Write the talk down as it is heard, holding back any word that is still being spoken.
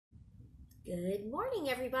Good morning,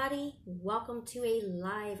 everybody. Welcome to a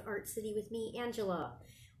live Art City with me, Angela.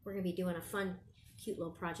 We're going to be doing a fun, cute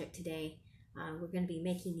little project today. We're going to be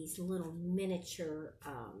making these little miniature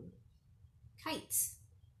kites.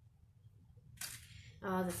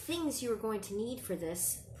 The things you are going to need for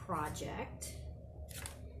this project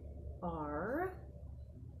are,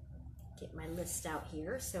 get my list out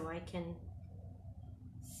here so I can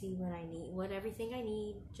see what I need, everything I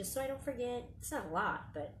need, just so I don't forget. It's not a lot,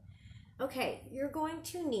 but okay, you're going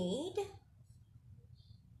to need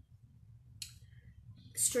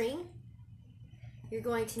string. You're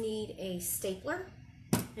going to need a stapler.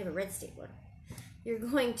 I have a red stapler. You're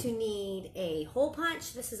going to need a hole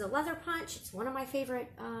punch. This is a leather punch. It's one of my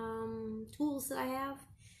favorite tools that I have.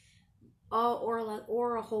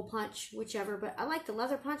 Or a hole punch, whichever. But I like the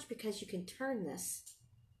leather punch because you can turn this.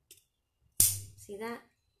 See that?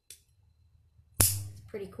 It's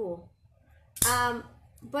pretty cool.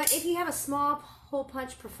 But if you have a small hole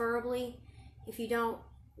punch, preferably. If you don't,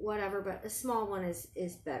 whatever, but a small one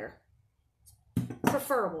is better.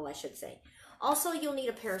 Preferable, I should say. Also, you'll need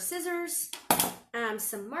a pair of scissors,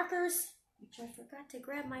 some markers, which I forgot to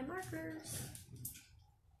grab my markers.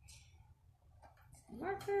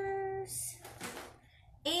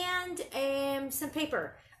 And some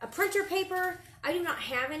paper. A printer paper. I do not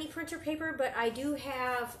have any printer paper, but I do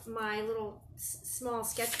have my little small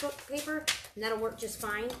sketchbook paper, and that'll work just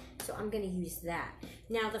fine. So I'm going to use that.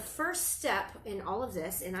 Now, the first step in all of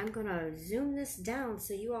this, and I'm going to zoom this down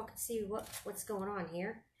so you all can see what's going on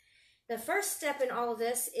here. The first step in all of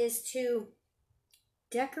this is to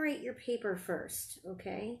decorate your paper first,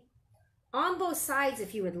 okay? On both sides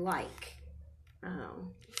if you would like.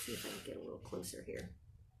 Let's see if I can get a little closer here.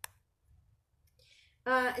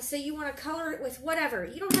 So you want to color it with whatever.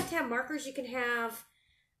 You don't have to have markers. You can have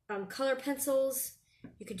color pencils.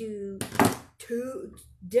 You could do two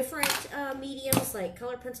different mediums like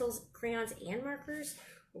color pencils, crayons, and markers,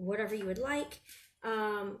 or whatever you would like.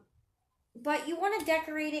 But you want to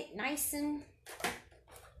decorate it nice and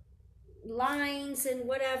lines and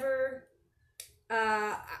whatever.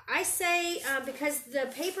 I say because the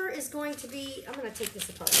paper is going to be, I'm going to take this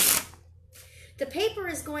apart. The paper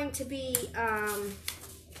is going to be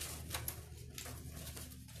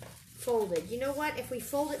folded. You know what? If we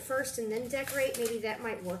fold it first and then decorate, maybe that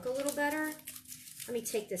might work a little better. Let me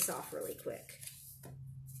take this off really quick.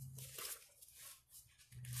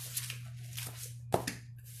 I'm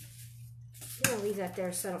going to leave that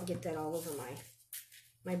there so I don't get that all over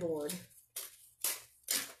my board.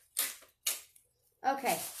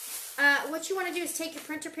 Okay. What you want to do is take your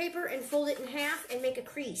printer paper and fold it in half and make a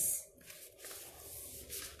crease.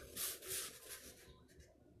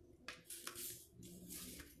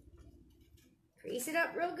 Crease it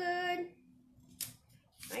up real good.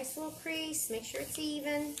 Nice little crease. Make sure it's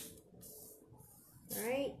even. All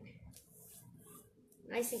right.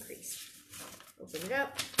 Nice and creased. Open it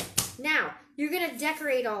up. Now, you're going to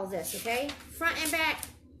decorate all this, okay? Front and back,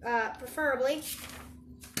 preferably.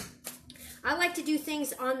 I like to do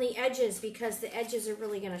things on the edges because the edges are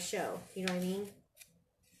really going to show. You know what I mean?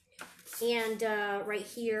 And right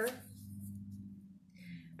here.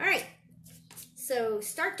 All right. So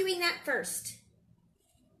start doing that first.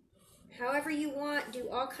 However you want, do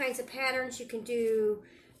all kinds of patterns. You can do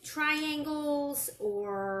triangles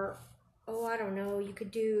or, oh, I don't know. You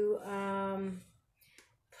could do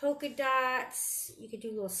polka dots. You could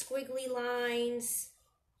do little squiggly lines.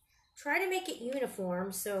 Try to make it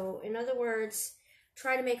uniform. So, in other words,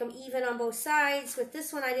 try to make them even on both sides. With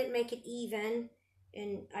this one, I didn't make it even,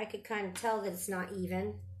 and I could kind of tell that it's not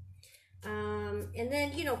even. And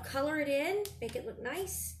then, you know, color it in, make it look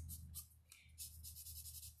nice.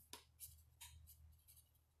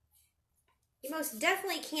 You most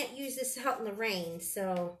definitely can't use this out in the rain,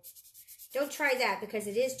 so don't try that because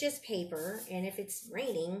it is just paper, and if it's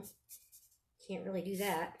raining, can't really do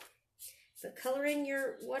that. But color in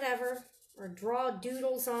your whatever, or draw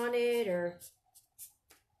doodles on it, or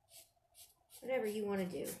whatever you want to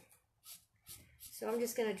do. So I'm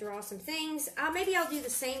just going to draw some things. Maybe I'll do the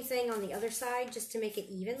same thing on the other side just to make it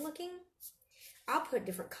even looking. I'll put a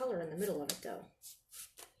different color in the middle of it, though.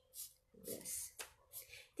 This.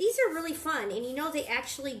 These are really fun, and you know they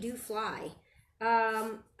actually do fly.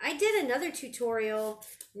 I did another tutorial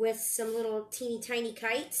with some little teeny tiny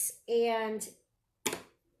kites, and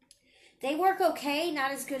they work okay, not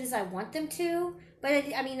as good as I want them to, but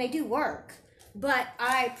I mean, they do work. But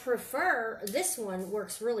I prefer, this one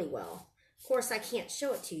works really well. Of course, I can't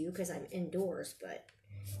show it to you because I'm indoors, but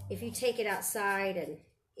if you take it outside and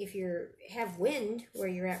if you have wind where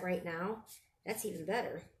you're at right now, that's even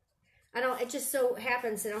better. It just so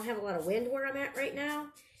happens that I don't have a lot of wind where I'm at right now,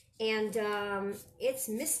 And it's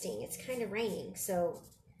misting. It's kind of raining. So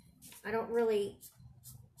I don't really,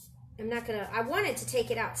 I'm not going to, I wanted to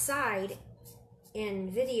take it outside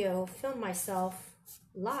and film myself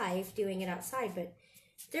live doing it outside, but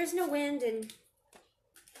there's no wind, and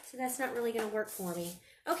so that's not really going to work for me.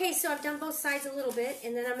 Okay, so I've done both sides a little bit,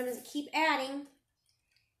 and then I'm going to keep adding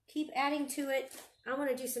to it. I want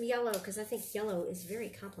to do some yellow because I think yellow is very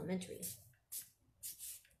complimentary.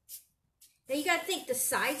 Now you got to think the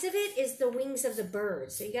sides of it is the wings of the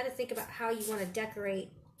bird. So you got to think about how you want to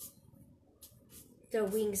decorate the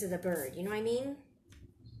wings of the bird. You know what I mean?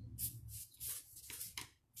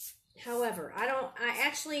 However, I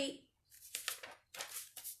actually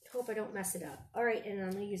hope I don't mess it up. All right, and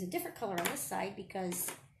I'm going to use a different color on this side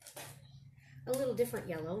because a little different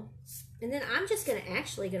yellow. And then I'm just going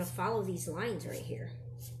to follow these lines right here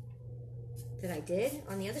that I did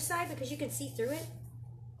on the other side because you can see through it.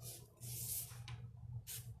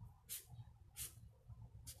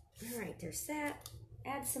 All right, there's that.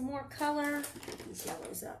 Add some more color. Get these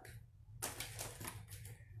yellows up.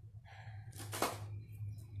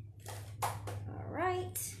 All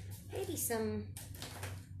right, maybe some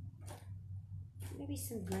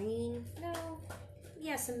green. No,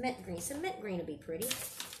 yeah, some mint green. Some mint green would be pretty,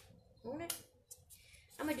 won't it?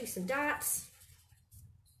 I'm gonna do some dots.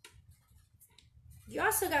 You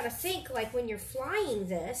also got to think, like, when you're flying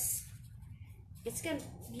this,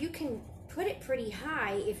 you can put it pretty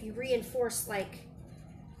high if you reinforce like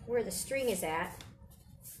where the string is at.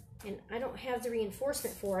 And I don't have the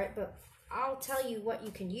reinforcement for it, but I'll tell you what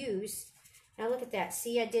you can use. Now look at that.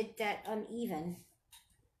 See, I did that uneven.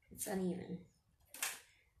 It's uneven.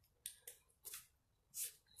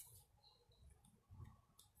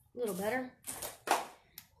 A little better.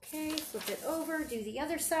 Okay, flip it over, do the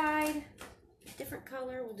other side. Different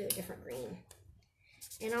color, we'll do a different green.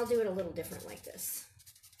 And I'll do it a little different like this.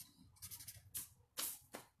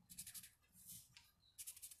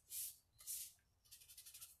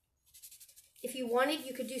 If you wanted,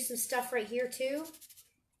 you could do some stuff right here too.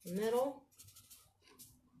 Middle.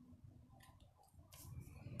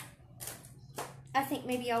 I think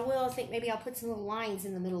maybe I will. I think maybe I'll put some little lines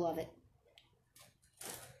in the middle of it.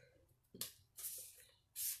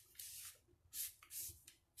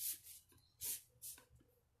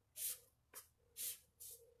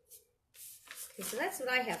 Okay, so that's what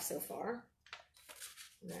I have so far.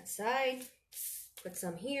 On that side, put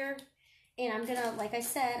some here. And I'm gonna, like I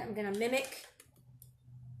said, I'm gonna mimic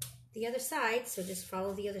the other side. So just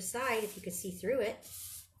follow the other side if you could see through it.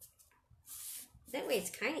 That way it's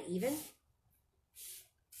kind of even.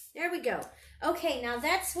 There we go. Okay, now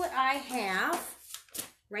that's what I have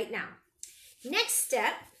right now. Next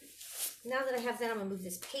step, now that I have that, I'm gonna move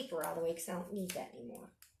this paper out of the way because I don't need that anymore.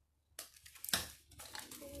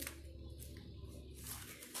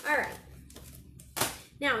 All right.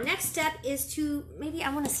 Now, next step is to, maybe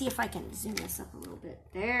I want to see if I can zoom this up a little bit.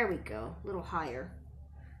 There we go, a little higher.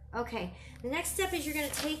 Okay, the next step is you're going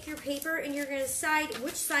to take your paper and you're going to decide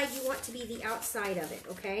which side you want to be the outside of it,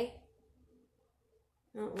 okay?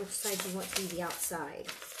 Which side you want to be the outside.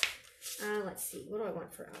 Let's see, what do I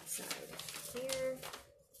want for outside? Here.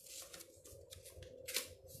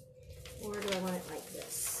 Or do I want it like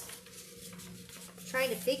this? I'm trying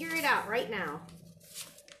to figure it out right now.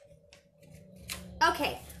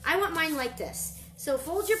 Okay, I want mine like this. So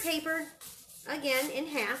fold your paper, again, in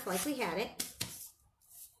half, like we had it.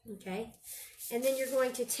 Okay, and then you're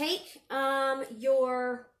going to take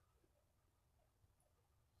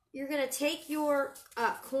your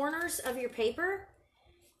corners of your paper,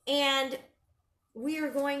 and we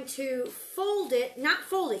are going to fold it, not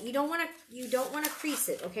fold it. You don't want to crease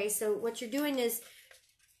it, okay? So what you're doing is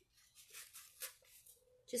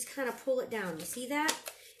just kind of pull it down. You see that?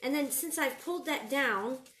 And then since I've pulled that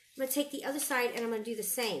down, I'm going to take the other side and I'm going to do the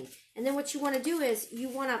same. And then what you want to do is you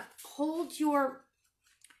want to hold your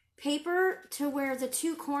paper to where the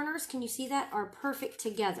two corners, can you see that, are perfect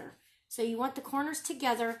together. So you want the corners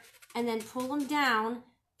together and then pull them down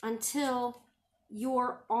until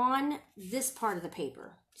you're on this part of the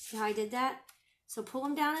paper. See how I did that? So pull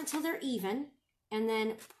them down until they're even and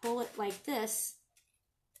then pull it like this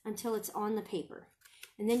until it's on the paper.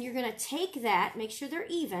 And then you're going to take that, make sure they're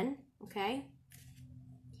even, okay?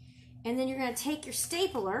 And then you're going to take your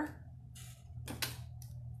stapler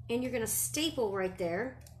and you're going to staple right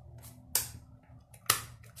there.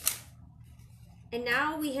 And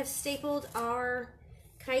now we have stapled our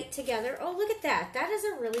kite together. Oh, look at that. That is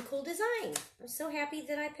a really cool design. I'm so happy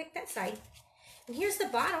that I picked that side. And here's the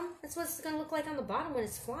bottom. That's what it's going to look like on the bottom when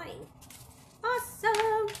it's flying.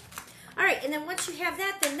 Awesome. All right, and then once you have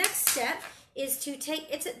that, the next step is to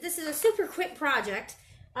take, this is a super quick project.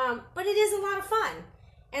 But it is a lot of fun.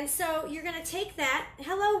 And so you're going to take that.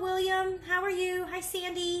 Hello, William. How are you? Hi,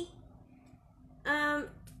 Sandy. And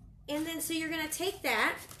then so you're going to take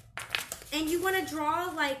that and you want to draw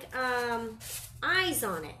like eyes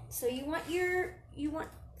on it. So you want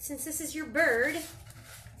since this is your bird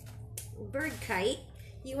kite,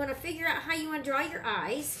 you want to figure out how you want to draw your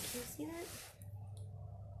eyes. Can you see that?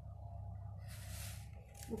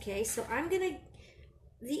 Okay, so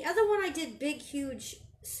the other one I did big, huge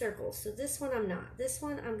circles. So this one I'm not. This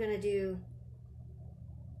one I'm going to do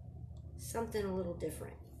something a little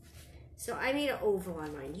different. So I made an oval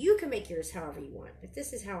on mine. You can make yours however you want, but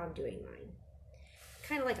this is how I'm doing mine.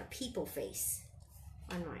 Kind of like a people face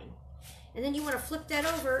on mine. And then you want to flip that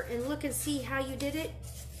over and look and see how you did it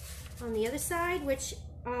on the other side, which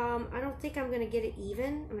I don't think I'm going to get it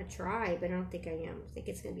even. I'm going to try, but I don't think I am. I think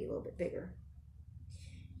it's going to be a little bit bigger.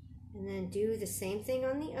 And then do the same thing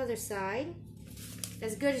on the other side.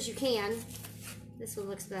 As good as you can. This one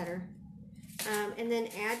looks better. And then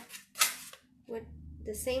add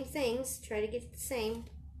the same things. Try to get the same.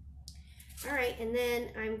 Alright, and then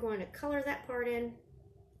I'm going to color that part in.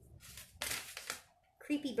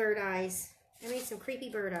 Creepy bird eyes. I made some creepy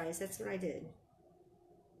bird eyes. That's what I did.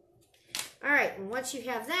 Alright, and once you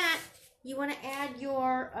have that, you want to add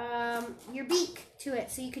your beak to it.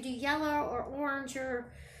 So you could do yellow or orange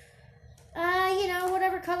or you know,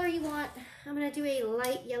 whatever color you want. I'm going to do a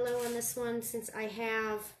light yellow on this one since I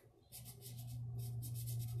have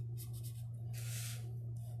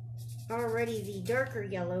already the darker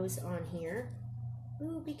yellows on here.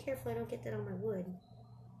 Ooh, be careful I don't get that on my wood.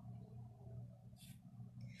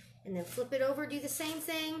 And then flip it over, do the same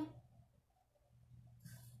thing.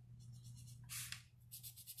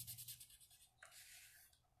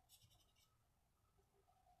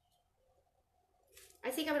 I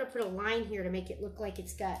think I'm going to put a line here to make it look like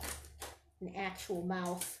it's got an actual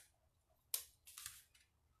mouth.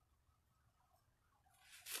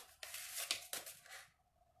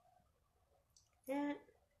 That.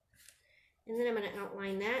 And then I'm going to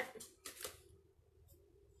outline that.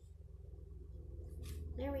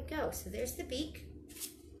 There we go. So there's the beak.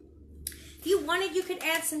 If you wanted, you could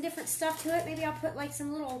add some different stuff to it. Maybe I'll put like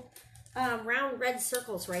some little round red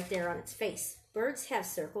circles right there on its face. Birds have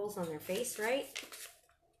circles on their face, right?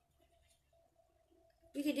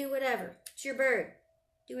 You can do whatever. It's your bird.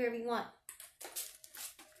 Do whatever you want.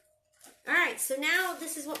 Alright, so now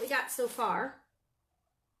this is what we got so far.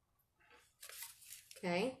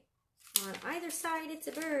 Okay. On either side, it's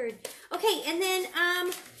a bird. Okay, and then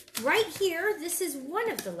right here, this is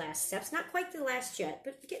one of the last steps. Not quite the last yet,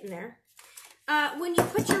 but getting there. When you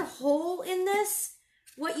put your hole in this,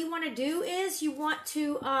 what you want to do is you want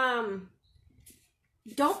to...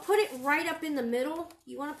 don't put it right up in the middle.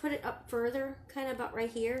 You want to put it up further, kind of about right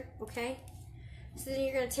here, okay? So then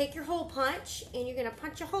you're going to take your hole punch, and you're going to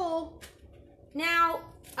punch a hole. Now,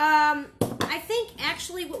 I think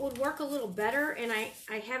actually what would work a little better, and I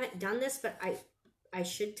haven't done this, but I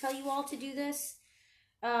should tell you all to do this.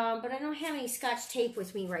 But I don't have any Scotch tape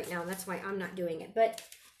with me right now, and that's why I'm not doing it. But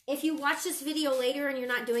if you watch this video later and you're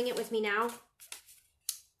not doing it with me now,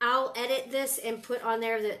 I'll edit this and put on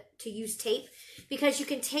there to use tape, because you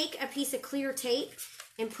can take a piece of clear tape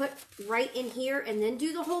and put right in here and then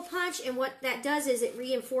do the hole punch, and what that does is it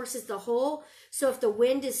reinforces the hole, so if the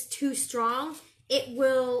wind is too strong, it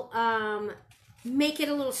will make it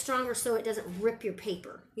a little stronger so it doesn't rip your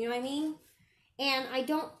paper. You know what I mean? And I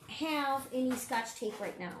don't have any Scotch tape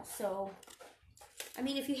right now, so I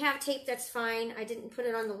mean, if you have tape, that's fine. I didn't put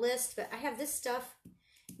it on the list, but I have this stuff.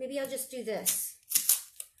 Maybe I'll just do this.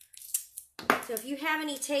 So if you have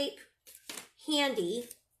any tape handy,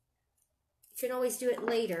 you can always do it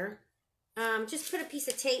later. Just put a piece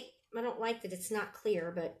of tape. I don't like that it's not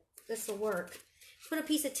clear, but this will work. Put a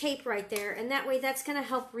piece of tape right there, and that way that's going to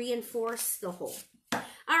help reinforce the hole.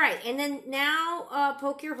 All right, and then now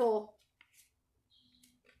poke your hole.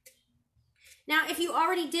 Now, if you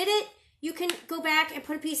already did it, you can go back and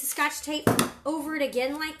put a piece of Scotch tape over it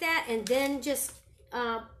again like that, and then just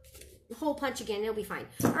hole punch again. It'll be fine.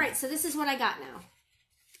 All right, so this is what I got now.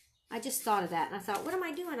 I just thought of that, and I thought, what am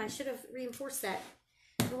I doing? I should have reinforced that.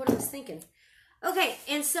 I don't know what I was thinking. Okay,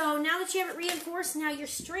 and so now that you have it reinforced, now your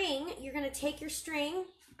string, you're going to take your string,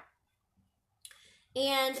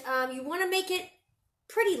 and you want to make it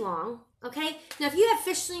pretty long, okay? Now, if you have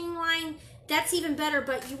fishing line, that's even better,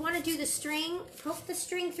 but you want to do the string, poke the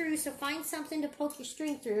string through, so find something to poke your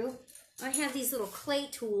string through. I have these little clay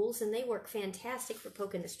tools, and they work fantastic for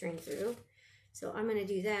poking the string through. So I'm going to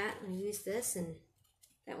do that and use this, and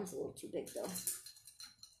that one's a little too big, though.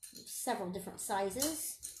 Several different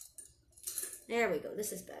sizes. There we go.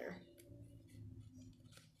 This is better.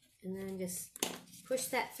 And then just push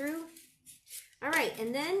that through. All right,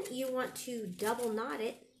 and then you want to double knot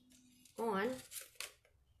it on.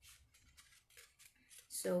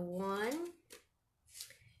 So 1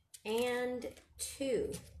 and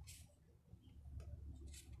 2.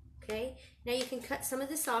 Okay, now you can cut some of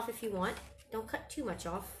this off if you want. Don't cut too much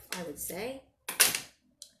off, I would say.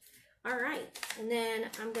 All right, and then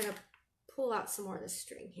I'm gonna pull out some more of the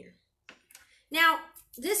string here. Now,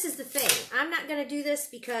 this is the thing. I'm not gonna do this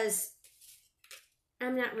because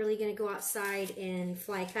I'm not really gonna go outside and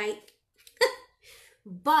fly a kite.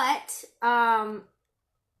 But,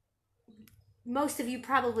 most of you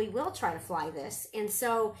probably will try to fly this. And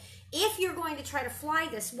so if you're going to try to fly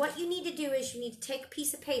this, what you need to do is you need to take a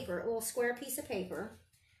piece of paper, a little square piece of paper.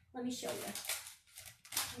 Let me show you.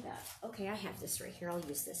 Okay, I have this right here. I'll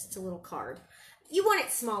use this. It's a little card. You want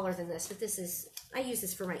it smaller than this, but this is, I use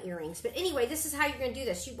this for my earrings. But anyway, this is how you're going to do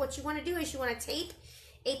this. What you want to do is you want to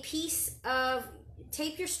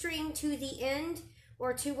tape your string to the end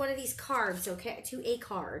or to one of these cards, okay? To a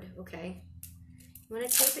card, okay? You want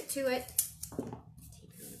to tape it to it. Tape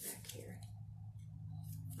it on the back here.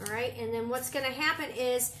 All right, and then what's going to happen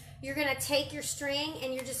is you're going to take your string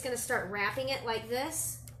and you're just going to start wrapping it like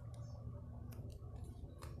this.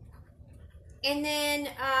 And then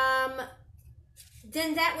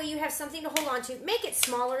that way you have something to hold on to. Make it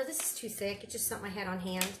smaller. This is too thick. It's just something I had on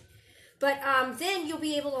hand. But then you'll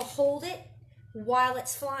be able to hold it while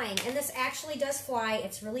it's flying. And this actually does fly.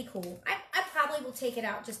 It's really cool. I probably will take it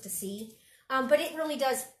out just to see. But it really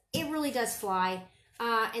does fly.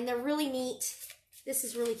 And they're really neat. This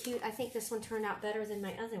is really cute. I think this one turned out better than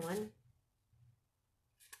my other one,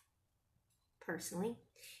 personally.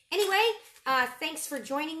 Anyway, thanks for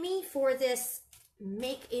joining me for this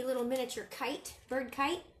make a little miniature kite, bird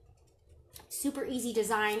kite. Super easy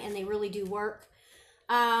design, and they really do work.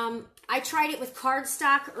 I tried it with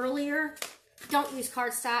cardstock earlier. Don't use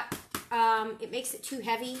cardstock. It makes it too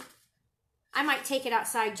heavy. I might take it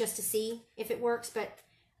outside just to see if it works, but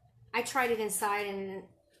I tried it inside and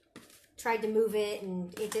tried to move it,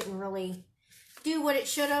 and it didn't really do what it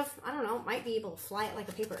should have. I don't know. Might be able to fly it like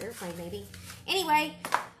a paper airplane, maybe. Anyway,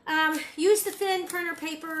 use the thin printer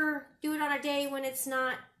paper. Do it on a day when it's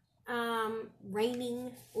not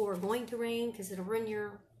raining or going to rain, because it'll ruin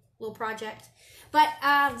your little project. But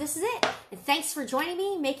this is it. And thanks for joining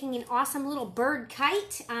me, making an awesome little bird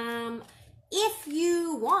kite. If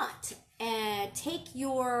you want, take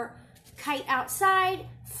your kite outside,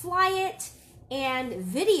 fly it, and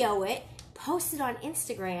video it, post it on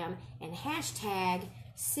Instagram, and hashtag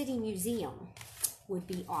City Museum would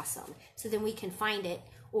be awesome. So then we can find it,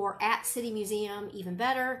 or at City Museum, even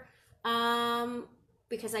better.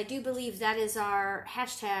 Because I do believe that is our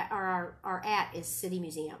hashtag, or our at is City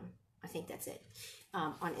Museum. I think that's it,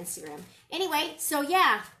 on Instagram. Anyway, so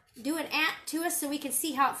yeah, do an at to us so we can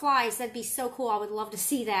see how it flies. That'd be so cool. I would love to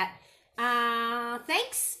see that.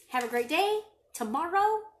 Thanks. Have a great day.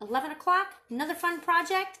 Tomorrow, 11 o'clock, another fun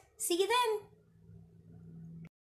project. See you then.